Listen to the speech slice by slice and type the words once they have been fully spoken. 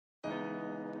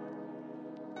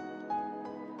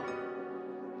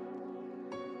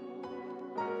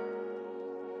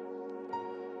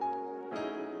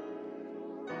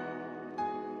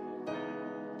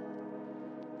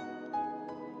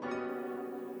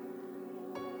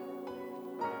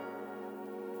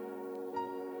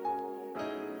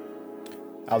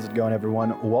How's it going,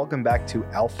 everyone? Welcome back to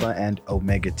Alpha and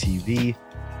Omega TV,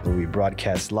 where we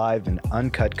broadcast live and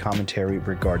uncut commentary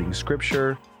regarding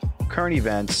scripture, current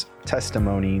events,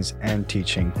 testimonies, and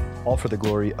teaching, all for the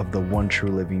glory of the one true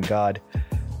living God,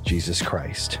 Jesus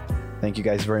Christ. Thank you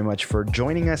guys very much for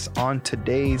joining us on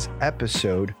today's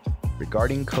episode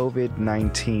regarding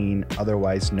COVID-19,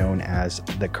 otherwise known as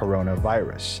the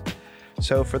coronavirus.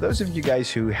 So for those of you guys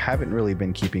who haven't really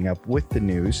been keeping up with the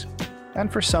news, and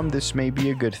for some, this may be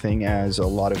a good thing, as a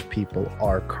lot of people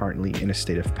are currently in a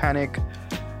state of panic,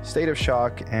 state of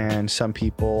shock, and some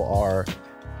people are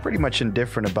pretty much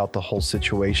indifferent about the whole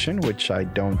situation, which I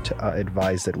don't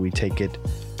advise that we take it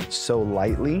so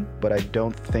lightly. But I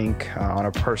don't think on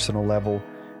a personal level,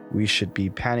 we should be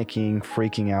panicking,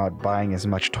 freaking out, buying as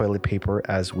much toilet paper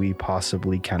as we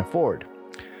possibly can afford.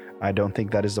 I don't think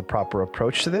that is the proper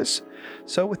approach to this.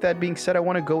 So with that being said, I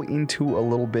want to go into a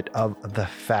little bit of the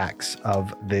facts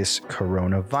of this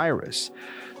coronavirus.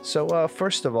 So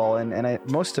first of all,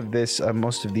 most of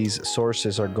these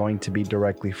sources are going to be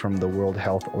directly from the World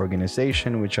Health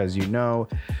Organization, which, as you know,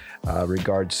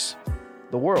 regards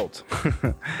the world.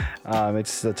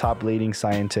 It's the top leading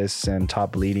scientists and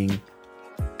top leading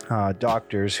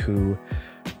doctors who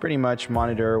pretty much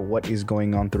monitor what is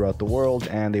going on throughout the world,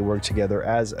 and they work together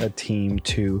as a team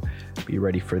to be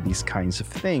ready for these kinds of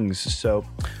things. So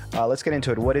let's get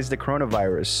into it. What is the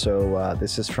coronavirus? So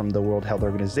this is from the World Health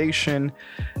Organization.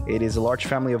 It is a large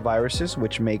family of viruses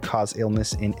which may cause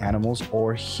illness in animals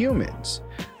or humans.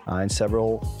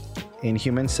 In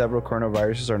humans, several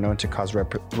coronaviruses are known to cause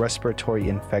respiratory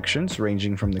infections,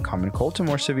 ranging from the common cold to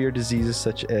more severe diseases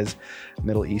such as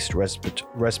Middle East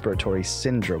Respiratory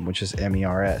Syndrome, which is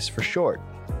MERS for short,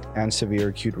 and severe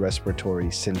acute respiratory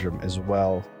syndrome as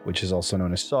well, which is also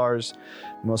known as SARS.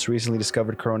 The most recently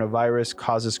discovered coronavirus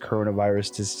causes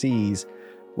coronavirus disease,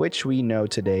 which we know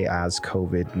today as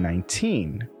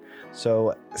COVID-19.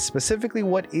 So specifically,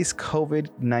 what is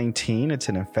COVID-19? It's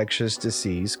an infectious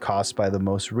disease caused by the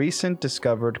most recent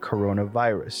discovered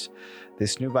coronavirus.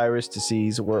 This new virus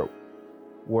disease were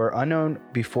unknown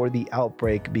before the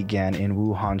outbreak began in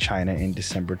Wuhan, China in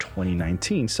December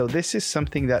 2019. So this is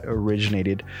something that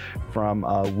originated from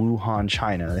Wuhan,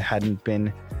 China. It hadn't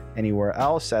been anywhere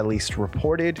else, at least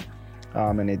reported.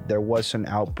 There was an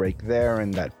outbreak there,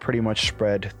 and that pretty much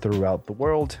spread throughout the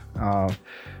world.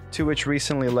 To which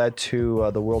recently led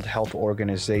to the World Health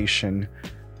Organization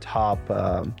top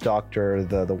doctor,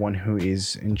 the one who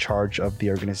is in charge of the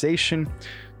organization,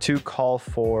 to call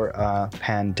for a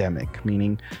pandemic,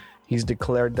 meaning he's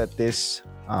declared that this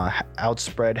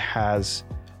outspread has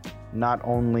not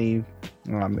only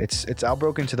it's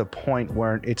outbroken to the point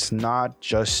where it's not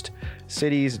just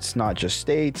cities, it's not just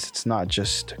states, it's not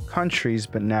just countries,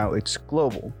 but now it's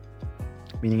global,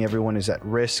 meaning everyone is at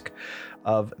risk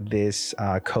of this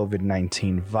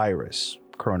COVID-19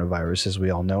 coronavirus as we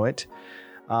all know it.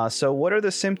 So what are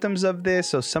the symptoms of this?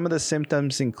 So some of the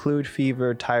symptoms include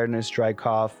fever, tiredness, dry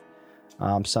cough.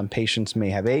 Some patients may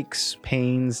have aches,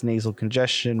 pains, nasal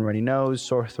congestion, runny nose,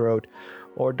 sore throat,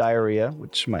 or diarrhea,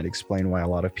 which might explain why a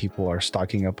lot of people are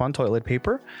stocking up on toilet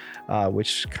paper,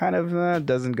 which kind of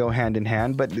doesn't go hand in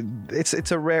hand, but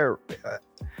it's a rare...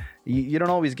 You don't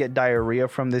always get diarrhea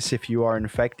from this if you are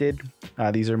infected.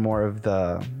 These are more of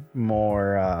the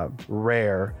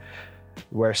rare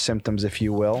symptoms, if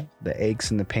you will. The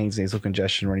aches and the pains, nasal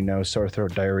congestion, runny nose, sore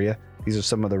throat, diarrhea. These are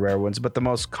some of the rare ones, but the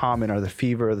most common are the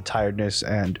fever, the tiredness,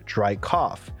 and dry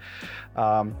cough.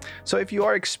 So if you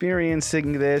are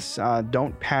experiencing this,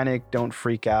 don't panic, don't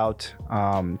freak out.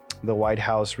 The White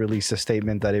House released a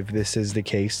statement that if this is the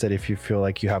case, that if you feel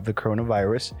like you have the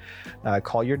coronavirus,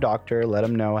 call your doctor, let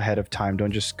them know ahead of time.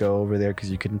 Don't just go over there because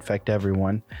you could infect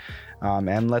everyone,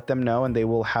 and let them know, and they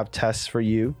will have tests for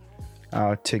you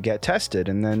to get tested.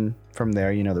 And then from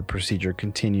there, the procedure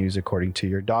continues according to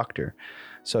your doctor.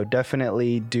 So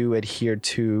definitely do adhere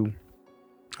to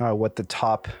what the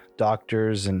top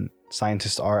doctors and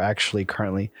scientists are actually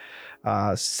currently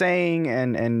saying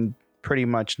and pretty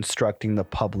much instructing the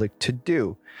public to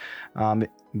do.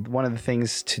 One of the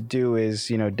things to do is,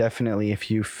 definitely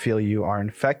if you feel you are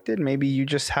infected, maybe you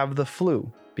just have the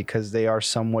flu, because they are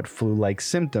somewhat flu-like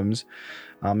symptoms.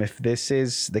 If this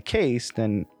is the case,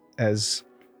 then as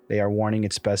they are warning,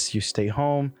 it's best you stay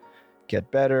home,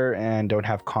 get better, and don't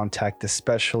have contact,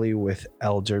 especially with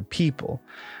elder people.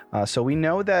 So we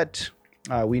know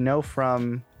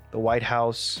from the White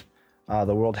House,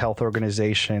 the World Health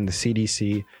Organization, the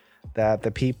CDC, that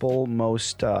the people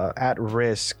most at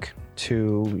risk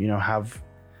to, have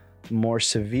more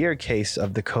severe case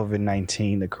of the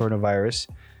COVID-19, the coronavirus,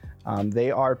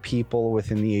 they are people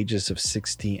within the ages of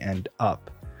 60 and up.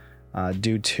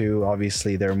 due to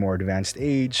obviously their more advanced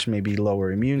age, maybe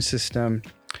lower immune system.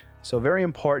 So very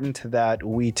important that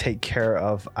we take care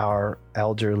of our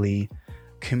elderly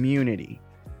community.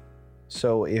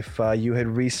 So if you had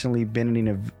recently been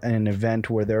in an event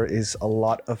where there is a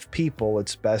lot of people,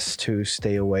 it's best to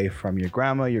stay away from your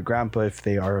grandma, your grandpa, if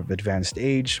they are of advanced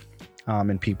age,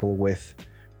 and people with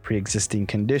pre-existing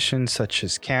conditions such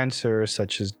as cancer,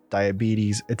 such as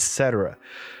diabetes, etc.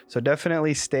 So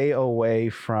definitely stay away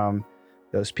from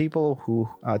those people who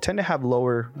tend to have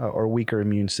lower or weaker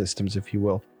immune systems, if you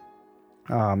will.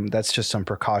 That's just some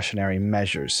precautionary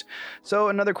measures. So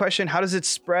another question, how does it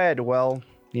spread? Well,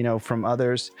 from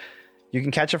others. You can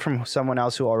catch it from someone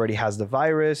else who already has the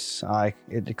virus.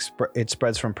 It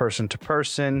spreads from person to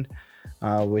person,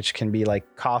 which can be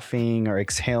like coughing or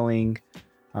exhaling.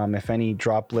 If any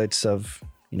droplets of,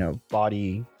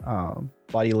 body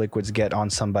liquids get on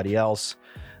somebody else,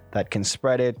 that can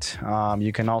spread it.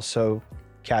 You can also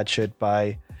catch it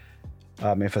by,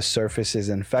 if a surface is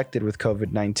infected with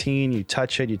COVID-19, you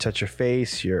touch it, you touch your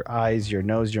face, your eyes, your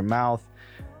nose, your mouth.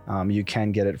 You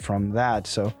can get it from that.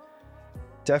 So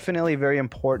definitely very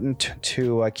important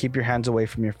to keep your hands away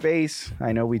from your face.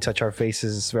 I know we touch our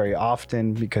faces very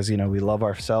often because, we love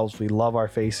ourselves. We love our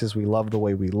faces. We love the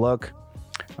way we look.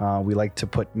 We like to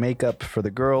put makeup for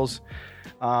the girls.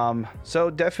 So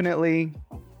definitely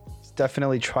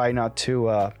try not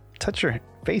to touch your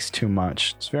face too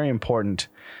much. It's very important.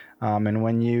 And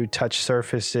when you touch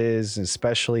surfaces,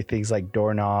 especially things like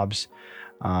doorknobs,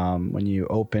 when you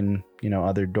open,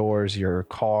 other doors, your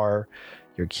car,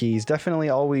 your keys, definitely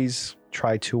always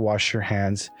try to wash your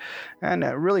hands. And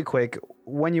really quick,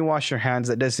 when you wash your hands,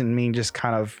 that doesn't mean just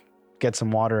kind of get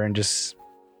some water and just,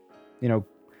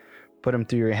 put them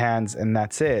through your hands and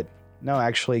that's it. No,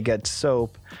 actually get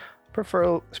soap,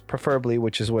 preferably,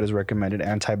 which is what is recommended,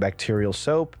 antibacterial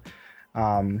soap.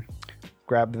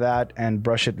 Grab that and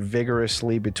brush it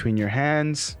vigorously between your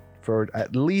hands for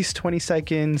at least 20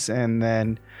 seconds, and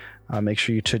then make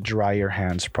sure you to dry your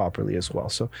hands properly as well.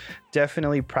 So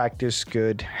definitely practice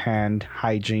good hand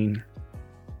hygiene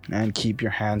and keep your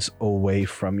hands away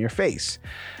from your face.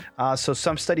 So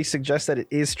some studies suggest that it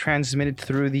is transmitted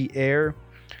through the air.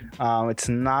 It's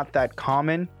not that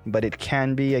common, but it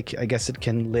can be. I guess it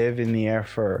can live in the air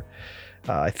for,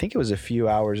 I think it was a few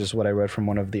hours is what I read from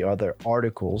one of the other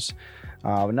articles.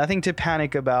 Nothing to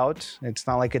panic about. It's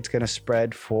not like it's going to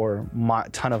spread for a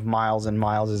ton of miles and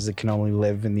miles, as it can only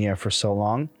live in the air for so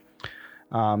long.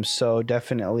 So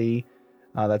definitely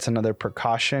that's another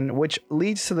precaution, which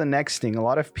leads to the next thing. A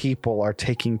lot of people are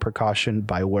taking precaution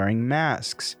by wearing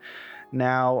masks.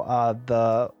 Now,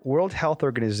 the World Health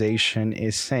Organization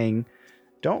is saying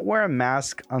don't wear a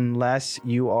mask unless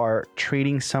you are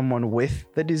treating someone with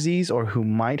the disease or who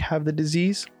might have the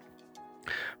disease.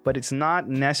 But it's not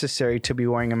necessary to be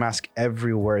wearing a mask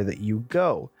everywhere that you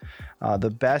go. The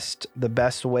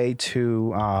best way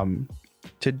to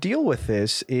deal with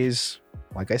this is,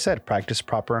 like I said, practice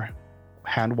proper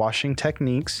hand washing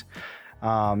techniques,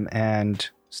 and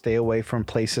stay away from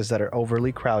places that are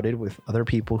overly crowded with other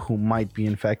people who might be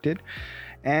infected,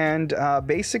 and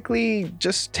basically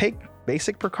just take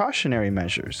basic precautionary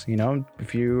measures.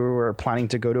 If you are planning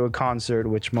to go to a concert,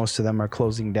 which most of them are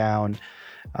closing down,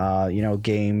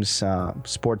 games,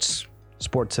 sports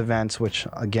events, which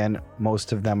again,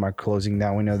 most of them are closing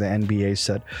down. We know the NBA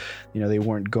said, they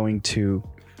weren't going to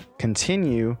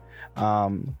continue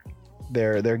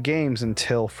their games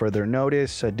until further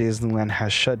notice. Disneyland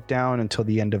has shut down until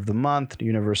the end of the month,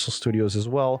 Universal Studios as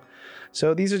well.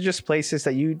 So these are just places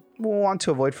that you want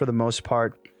to avoid for the most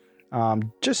part.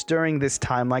 Just during this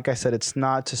time, like I said, it's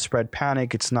not to spread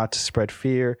panic. It's not to spread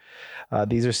fear.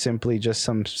 These are simply just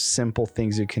some simple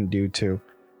things you can do to,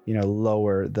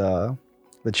 lower the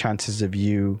chances of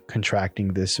you contracting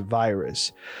this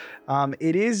virus.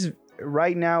 It is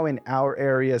right now in our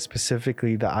area,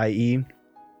 specifically the IE.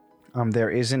 There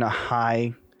isn't a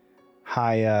high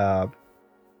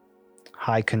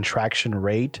contraction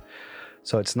rate.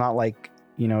 So it's not like,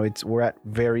 we're at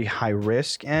very high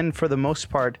risk. And for the most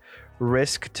part,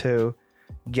 risk to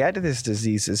get this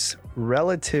disease is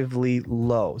relatively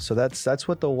low. So that's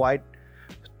what the White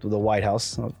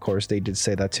House, of course, they did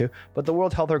say that too. But the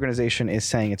World Health Organization is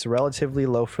saying it's relatively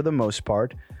low for the most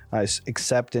part,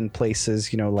 except in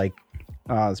places, like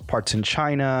parts in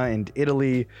China and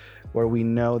Italy, where we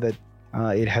know that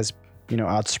it has,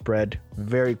 outspread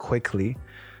very quickly.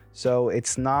 So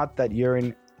it's not that you're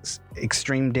in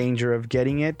extreme danger of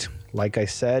getting it. Like I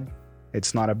said,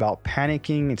 it's not about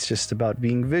panicking. It's just about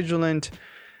being vigilant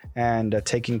and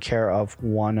taking care of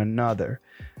one another.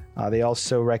 They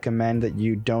also recommend that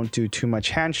you don't do too much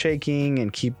handshaking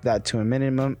and keep that to a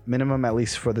minimum, at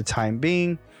least for the time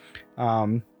being.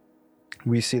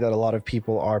 We see that a lot of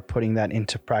people are putting that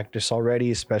into practice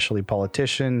already, especially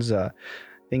politicians. I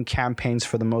think campaigns,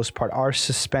 for the most part, are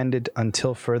suspended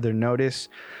until further notice.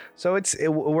 So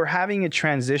we're having a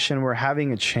transition. We're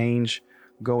having a change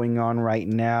going on right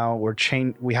now.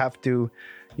 We have to,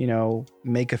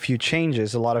 make a few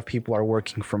changes. A lot of people are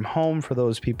working from home for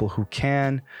those people who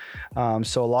can.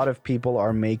 So a lot of people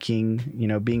are being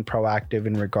proactive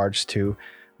in regards to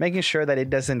making sure that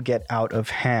it doesn't get out of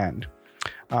hand.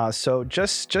 So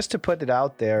just to put it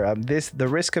out there, the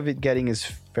risk of it getting is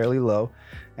fairly low.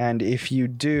 And if you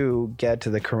do get to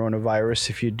the coronavirus,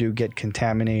 if you do get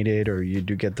contaminated or you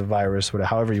do get the virus, whatever,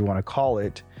 however you want to call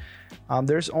it,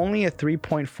 there's only a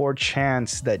 3.4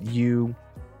 chance that you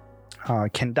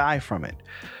can die from it.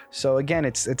 So again,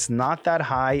 it's not that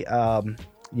high.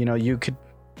 You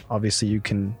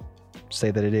can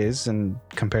say that it is, and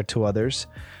compared to others,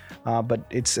 but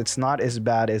it's not as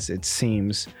bad as it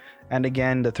seems. And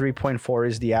again, the 3.4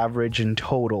 is the average in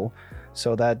total.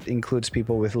 So that includes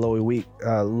people with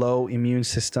low immune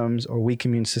systems, or weak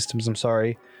immune systems,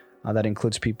 that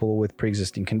includes people with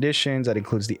pre-existing conditions. That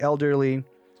includes the elderly.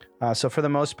 So for the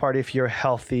most part, if you're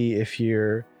healthy, if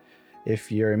your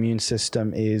immune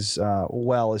system is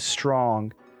is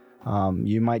strong,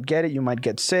 you might get it. You might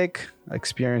get sick,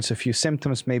 experience a few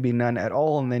symptoms, maybe none at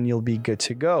all, and then you'll be good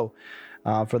to go.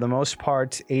 For the most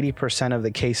part, 80% of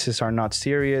the cases are not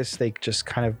serious. They just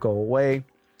kind of go away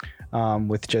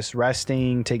with just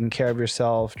resting, taking care of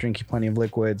yourself, drinking plenty of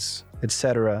liquids,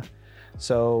 etc.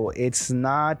 So it's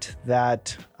not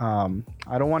that,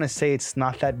 I don't want to say it's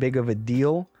not that big of a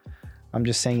deal. I'm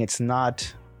just saying it's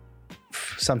not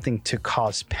something to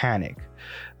cause panic.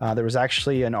 There was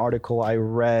actually an article I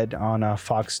read on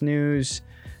Fox News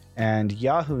and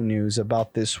Yahoo News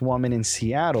about this woman in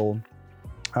Seattle.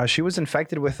 She was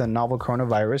infected with a novel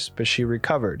coronavirus, but she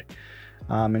recovered.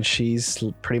 And she's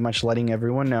pretty much letting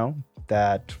everyone know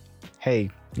that, hey,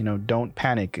 don't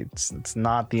panic. It's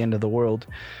not the end of the world.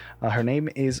 Her name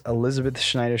is Elizabeth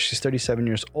Schneider. She's 37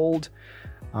 years old.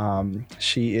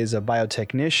 She is a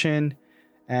biotechnician,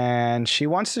 and she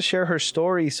wants to share her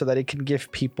story so that it can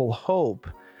give people hope.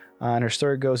 And her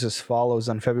story goes as follows.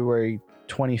 On February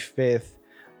 25th,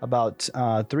 about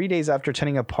 3 days after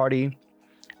attending a party,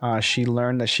 she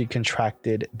learned that she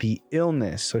contracted the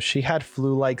illness. So she had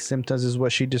flu-like symptoms is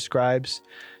what she describes.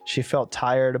 She felt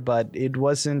tired, but it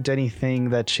wasn't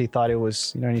anything that she thought it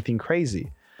was, anything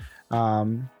crazy.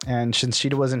 And since she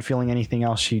wasn't feeling anything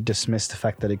else, she dismissed the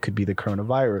fact that it could be the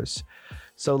coronavirus.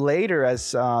 So later,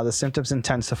 as the symptoms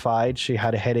intensified, she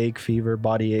had a headache, fever,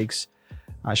 body aches.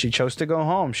 She chose to go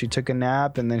home. She took a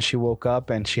nap, and then she woke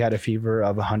up and she had a fever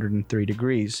of 103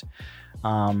 degrees.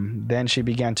 Then she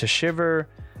began to shiver,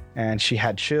 and she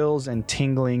had chills and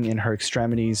tingling in her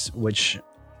extremities, which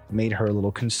made her a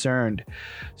little concerned.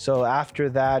 So after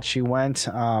that, she went,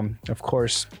 of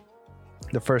course,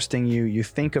 the first thing you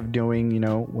think of doing,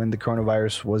 when the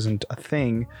coronavirus wasn't a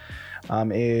thing,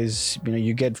 is,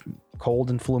 you get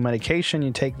cold and flu medication,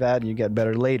 you take that, and you get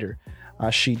better later.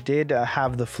 She did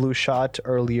have the flu shot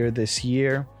earlier this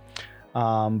year,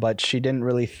 but she didn't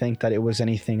really think that it was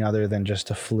anything other than just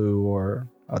a flu or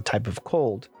a type of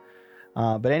cold.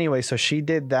 But anyway, so she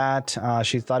did that.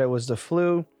 She thought it was the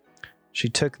flu. She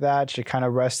took that. She kind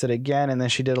of rested again, and then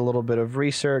she did a little bit of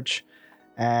research.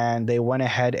 And they went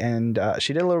ahead and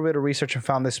she did a little bit of research and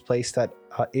found this place that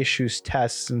issues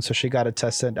tests. And so she got a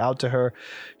test sent out to her.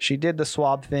 She did the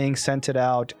swab thing, sent it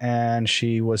out, and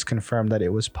she was confirmed that it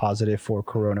was positive for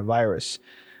coronavirus.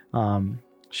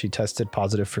 She tested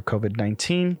positive for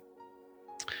COVID-19.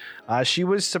 She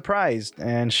was surprised,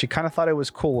 and she kind of thought it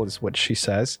was cool, is what she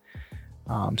says.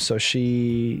 So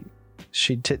she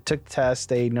took the test.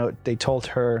 They told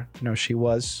her, she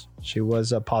was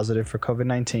positive for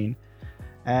COVID-19.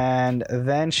 And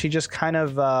then she just kind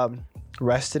of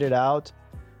rested it out.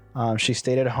 She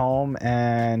stayed at home,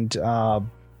 and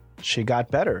she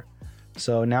got better.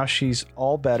 So now she's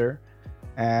all better.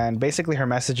 And basically her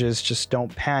message is just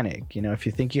don't panic. If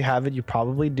you think you have it, you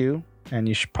probably do. And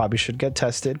you probably should get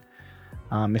tested.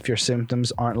 If your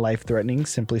symptoms aren't life-threatening,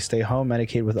 simply stay home,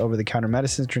 medicate with over-the-counter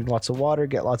medicines, drink lots of water,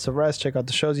 get lots of rest, check out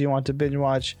the shows you want to binge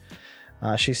watch.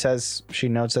 She says she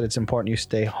notes that it's important you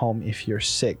stay home if you're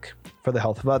sick for the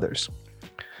health of others.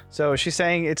 So she's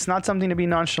saying it's not something to be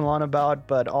nonchalant about,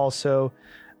 but also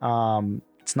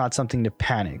it's not something to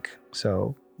panic.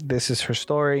 So this is her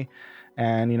story.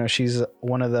 And, she's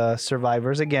one of the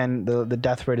survivors. Again, the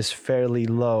death rate is fairly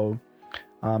low.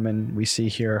 And we see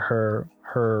here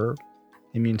her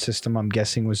immune system, I'm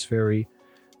guessing, was very,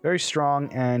 very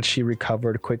strong, and she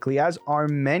recovered quickly, as are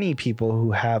many people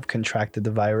who have contracted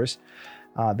the virus.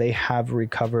 They have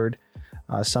recovered,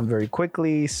 some very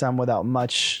quickly, some without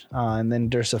much. And then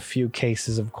there's a few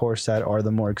cases, of course, that are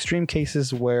the more extreme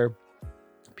cases where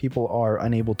people are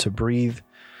unable to breathe.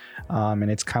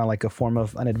 And it's kind of like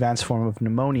an advanced form of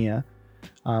pneumonia,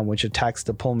 which attacks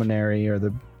the pulmonary or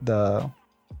the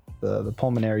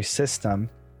pulmonary system,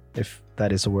 if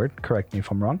that is a word. Correct me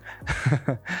if I'm wrong.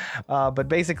 But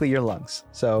basically your lungs.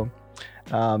 So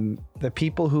the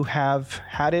people who have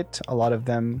had it, a lot of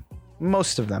them,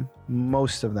 most of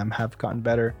them have gotten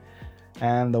better.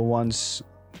 And the ones,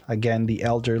 again, the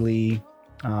elderly,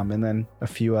 and then a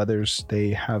few others, they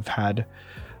have had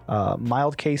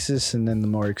mild cases, and then the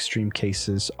more extreme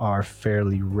cases are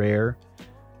fairly rare.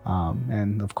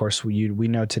 And of course, we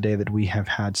know today that we have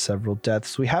had several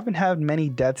deaths. We haven't had many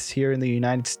deaths here in the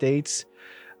United States.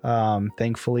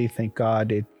 Thankfully, thank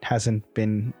God, it hasn't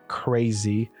been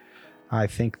crazy. I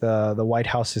think the White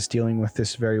House is dealing with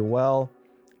this very well.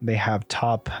 They have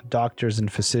top doctors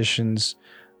and physicians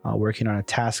working on a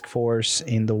task force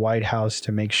in the White House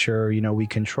to make sure, we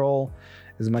control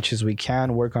as much as we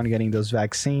can, work on getting those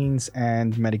vaccines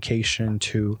and medication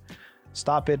to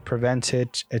stop it, prevent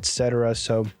it, etc.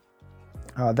 So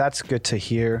that's good to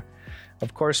hear.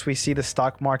 Of course, we see the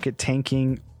stock market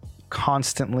tanking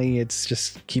constantly. It's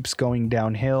just keeps going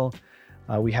downhill.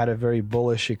 We had a very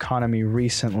bullish economy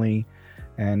recently,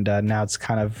 and now it's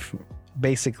kind of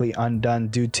basically undone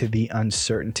due to the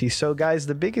uncertainty. So guys,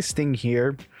 the biggest thing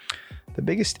here, the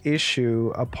biggest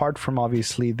issue, apart from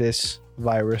obviously this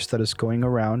virus that is going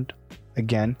around,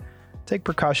 again, take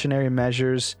precautionary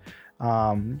measures,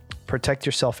 protect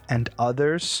yourself and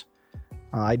others.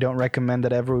 I don't recommend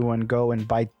that everyone go and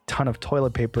buy a ton of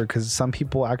toilet paper, because some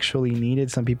people actually need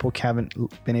it. Some people haven't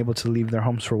been able to leave their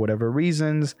homes for whatever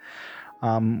reasons.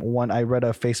 I read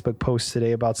a Facebook post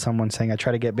today about someone saying, I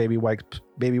tried to get baby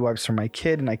wipes for my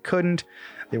kid and I couldn't.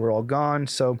 They were all gone.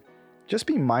 So just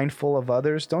be mindful of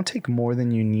others. Don't take more than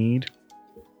you need.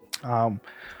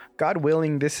 God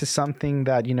willing, this is something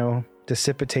that,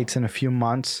 dissipates in a few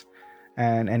months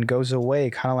and goes away,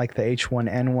 kind of like the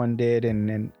H1N1 did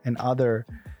and other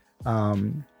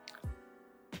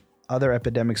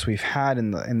epidemics we've had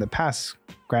in the past.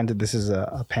 Granted, this is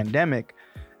a pandemic,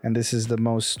 and this is the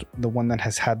one that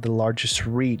has had the largest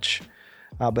reach.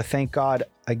 But thank God,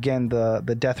 again,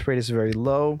 the death rate is very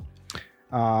low.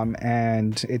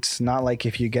 And it's not like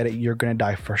if you get it, you're going to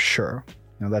die for sure.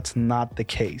 That's not the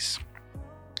case.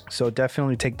 So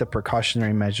definitely take the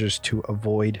precautionary measures to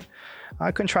avoid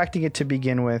contracting it to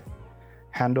begin with.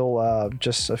 Handle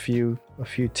just a few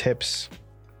tips.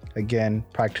 Again,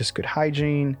 practice good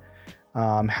hygiene.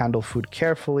 Handle food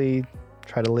carefully.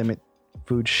 Try to limit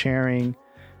food sharing.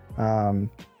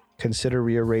 Consider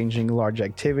rearranging large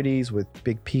activities with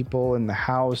big people in the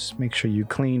house. Make sure you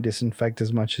clean, disinfect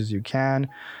as much as you can,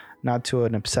 not to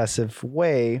an obsessive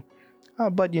way,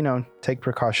 but take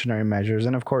precautionary measures.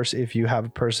 And of course, if you have a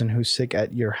person who's sick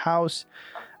at your house,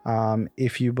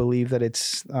 if you believe that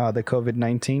it's the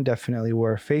COVID-19, definitely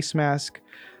wear a face mask,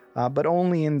 but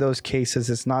only in those cases.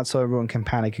 It's not so everyone can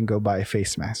panic and go buy a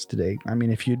face mask today. I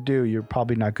mean, if you do, you're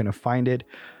probably not going to find it.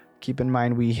 Keep in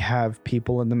mind, we have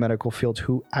people in the medical field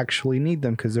who actually need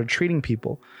them because they're treating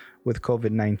people with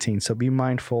COVID-19. So be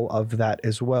mindful of that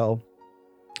as well.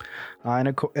 And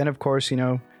of course,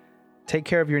 take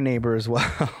care of your neighbor as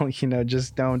well.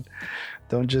 Just don't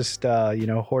just,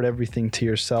 hoard everything to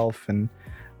yourself. And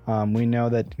we know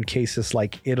that in cases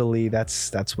like Italy,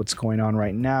 that's what's going on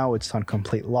right now. It's on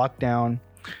complete lockdown.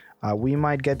 We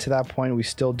might get to that point. We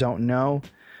still don't know.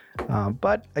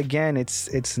 But again,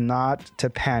 it's not to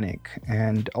panic.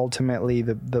 And ultimately,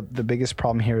 the biggest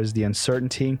problem here is the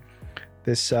uncertainty.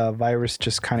 This virus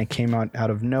just kind of came out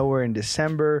of nowhere in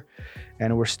December,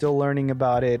 and we're still learning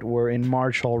about it. We're in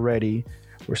March already.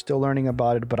 We're still learning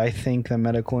about it, but I think the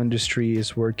medical industry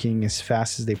is working as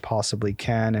fast as they possibly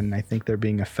can, and I think they're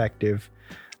being effective,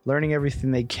 learning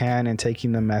everything they can and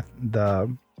taking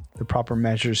the proper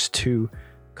measures to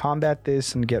combat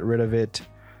this and get rid of it.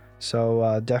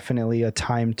 So definitely a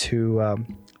time to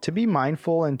be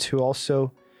mindful and to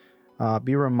also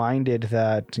be reminded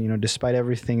that, despite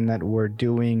everything that we're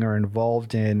doing or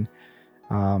involved in,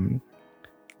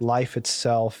 life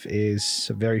itself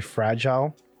is very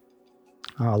fragile.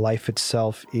 Life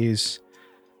itself is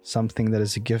something that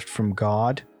is a gift from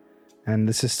God. And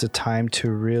this is the time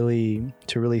to really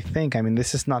think. I mean,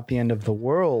 this is not the end of the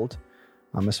world,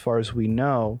 as far as we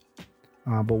know.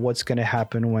 But what's going to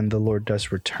happen when the Lord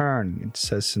does return? It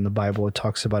says in the Bible, it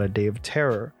talks about a day of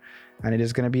terror, and it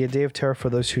is going to be a day of terror for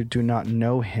those who do not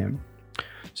know him.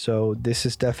 So this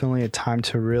is definitely a time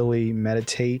to really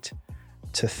meditate,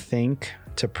 to think,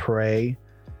 to pray,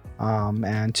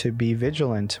 and to be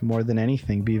vigilant more than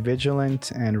anything. Be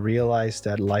vigilant and realize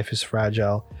that life is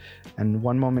fragile. And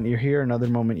one moment you're here, another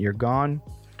moment you're gone.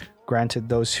 Granted,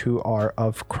 those who are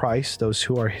of Christ, those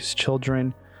who are his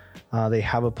children, they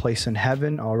have a place in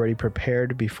heaven already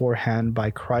prepared beforehand by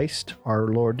Christ, our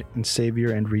Lord and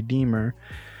Savior and Redeemer.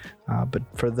 But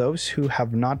for those who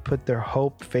have not put their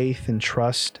hope, faith, and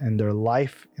trust and their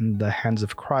life in the hands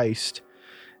of Christ,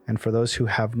 and for those who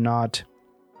have not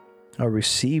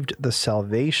received the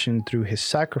salvation through his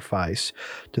sacrifice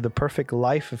to the perfect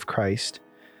life of Christ,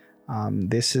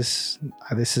 this is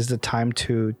the time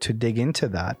to dig into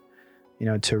that.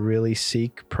 To really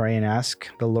seek, pray, and ask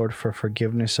the Lord for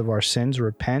forgiveness of our sins,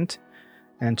 repent,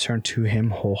 and turn to him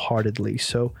wholeheartedly.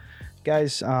 So,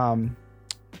 guys,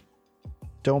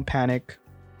 don't panic.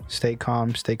 Stay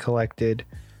calm, stay collected.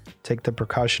 Take the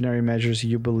precautionary measures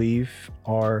you believe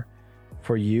are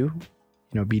for you.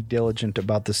 Be diligent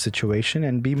about the situation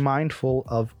and be mindful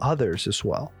of others as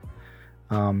well.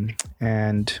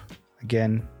 And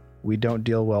again, we don't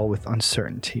deal well with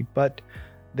uncertainty, but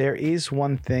there is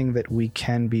one thing that we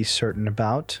can be certain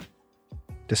about,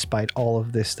 despite all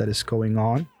of this that is going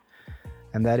on,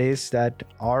 and that is that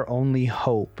our only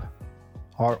hope,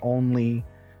 our only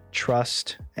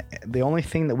trust, the only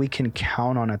thing that we can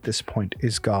count on at this point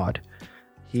is God.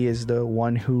 He is the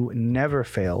one who never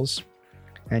fails,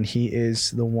 and he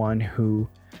is the one who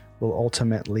will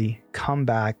ultimately come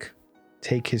back,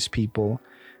 take his people,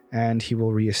 and he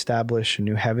will reestablish a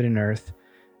new heaven and earth,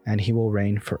 and he will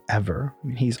reign forever.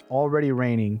 He's already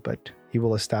reigning, but he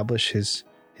will establish his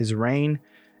reign,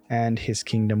 and his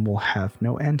kingdom will have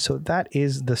no end. So that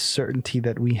is the certainty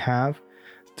that we have,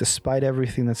 despite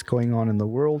everything that's going on in the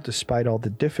world, despite all the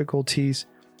difficulties.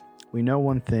 We know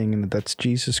one thing, and that's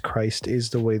Jesus Christ is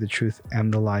the way, the truth,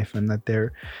 and the life, and that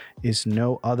there is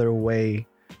no other way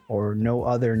or no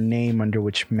other name under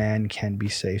which man can be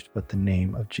saved but the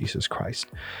name of Jesus Christ.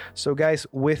 So guys,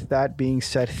 with that being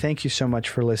said, thank you so much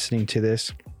for listening to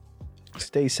this.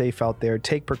 Stay safe out there.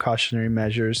 Take precautionary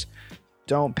measures.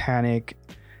 Don't panic,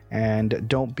 and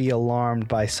don't be alarmed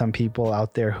by some people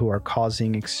out there who are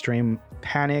causing extreme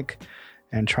panic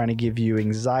and trying to give you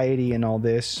anxiety and all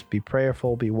this. Be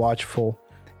prayerful, be watchful,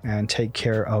 and take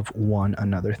care of one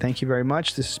another. Thank you very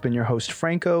much. This has been your host,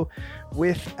 Franco,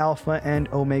 with Alpha and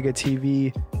Omega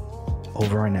TV.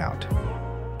 Over and out.